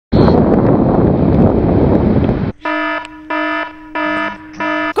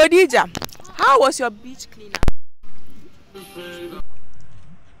Elijah, how was your beach cleanup?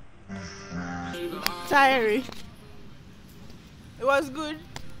 Tiring. It was good.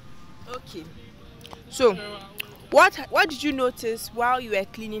 Okay. So, what did you notice while you were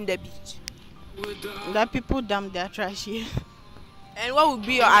cleaning the beach? That people dump their trash here. And what would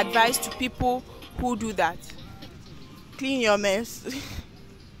be your advice to people who do that? Clean your mess.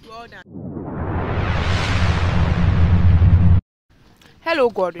 Well done. Hello,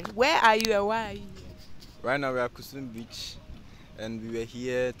 Gordon. Where are you and why are you here? Right now we are at Kusum Beach and we were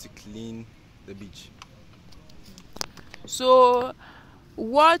here to clean the beach. So,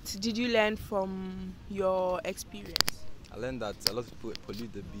 what did you learn from your experience? I learned that a lot of people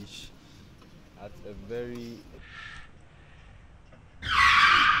pollute the beach at a very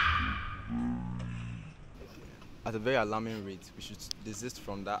alarming rate. We should desist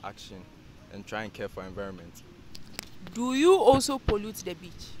from that action and try and care for our environment. Do you also pollute the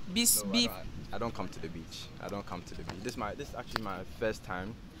beach? No, I don't come to the beach. This is actually my first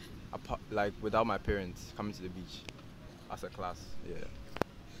time, like without my parents, coming to the beach as a class. Yeah.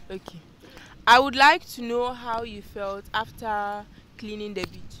 Okay. I would like to know how you felt after cleaning the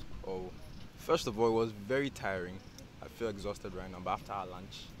beach. Oh, first of all, it was very tiring. I feel exhausted right now, but after our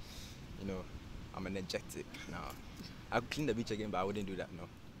lunch, I'm energetic now. I could clean the beach again, but I wouldn't do that now.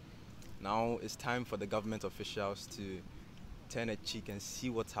 Now it's time for the government officials to turn a cheek and see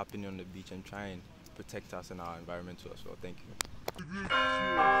what's happening on the beach and try and protect us and our environment too as well. Thank you.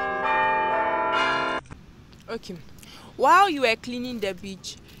 Okay. While you were cleaning the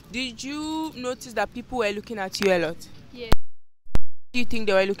beach, did you notice that people were looking at you a lot? Yes. Do you think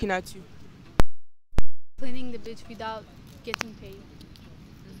they were looking at you? Cleaning the beach without getting paid.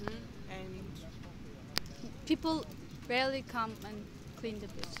 And People rarely come and clean the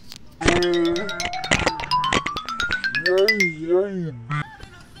beach.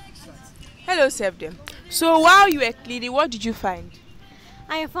 hello, Sevde. So while you were cleaning, what did you find?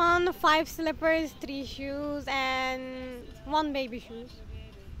 I found 5 slippers, 3 shoes, and 1 baby shoes.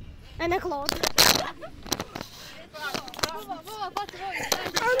 And a cloth. I'm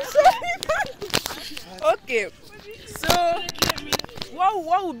sorry. Okay. So,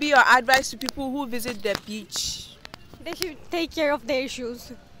 what would be your advice to people who visit the beach? They should take care of their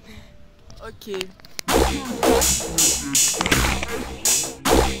shoes. Okay.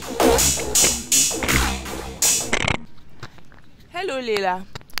 Hello, Leila.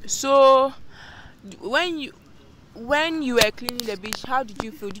 So, when you were cleaning the beach, how did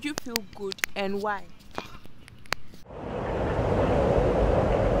you feel? Did you feel good, and why?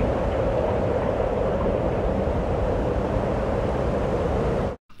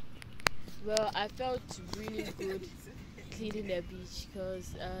 Well, I felt really good cleaning the beach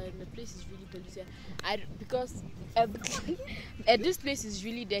because the place is really polluted. This place is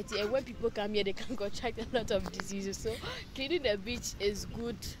really dirty, and when people come here, they can contract a lot of diseases. So cleaning the beach is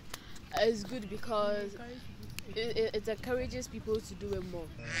good. It's good because it encourages people to do it more.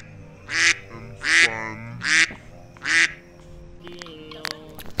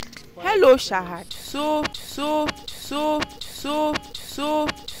 Hello, Shahad. So,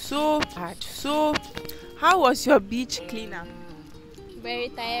 how was your beach cleanup? Very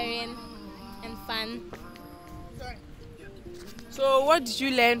tiring and fun. So, what did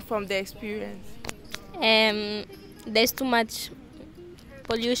you learn from the experience? There's too much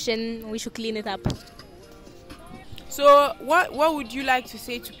pollution. We should clean it up. So, what would you like to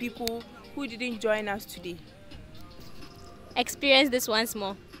say to people who didn't join us today? Experience this once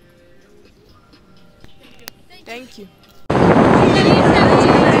more. Thank you.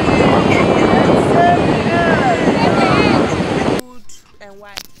 Good, and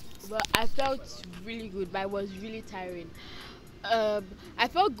why? Well, I felt really good, but it was really tiring. I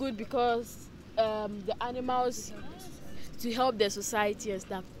felt good because the animals, to help the society and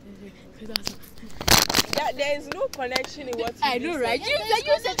stuff. There is no connection in what I know, right? You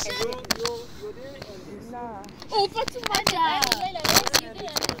said. Nah. Oh, for too much.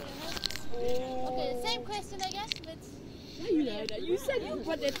 Okay, same question, I guess, but You know that. You said you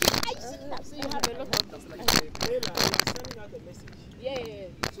bought the thing. I see that. So you have a lot of Yeah.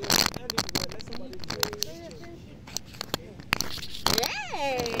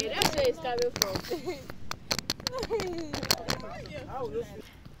 Hey, that's where it's coming from.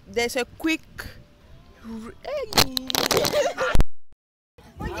 There's a quick. We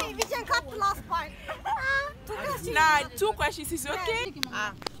can cut the last part. 2 questions. Nah, 2 questions is okay.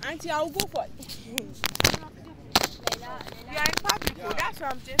 Auntie, I'll go for it. We are in public, so that's why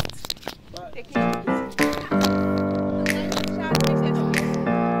I'm just taking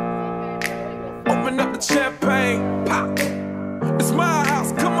Open up the champagne, pop. It's my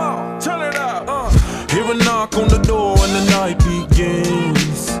house, come on. knock on the door and the night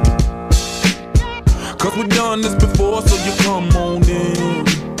begins. Cause we've done this before, so you come on in.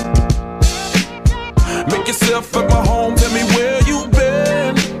 Make yourself at my home, tell me where you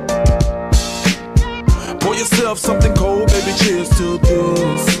been. Pour yourself something cold, baby, cheers to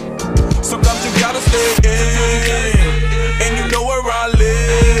this. Sometimes you gotta stay in, and you know where I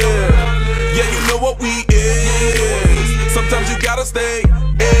live. Yeah, you know what we is. Sometimes you gotta stay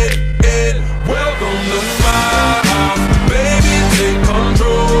in. Welcome to my house, baby, take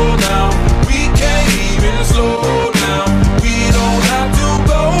control now. We can't even slow down. We don't have to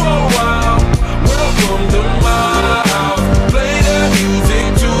go a while. Welcome to my house, play that music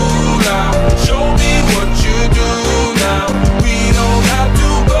too loud. Show me what you do now. We don't have to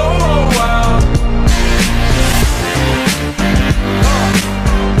go a while.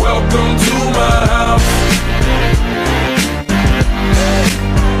 Welcome to my house.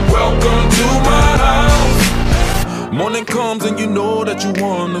 Welcome to my house. Morning comes and you know that you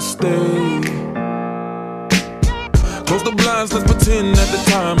wanna stay. Close the blinds, let's pretend that the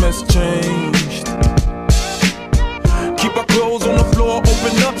time has changed. Keep our clothes on the floor,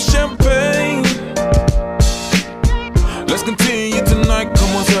 open up champagne.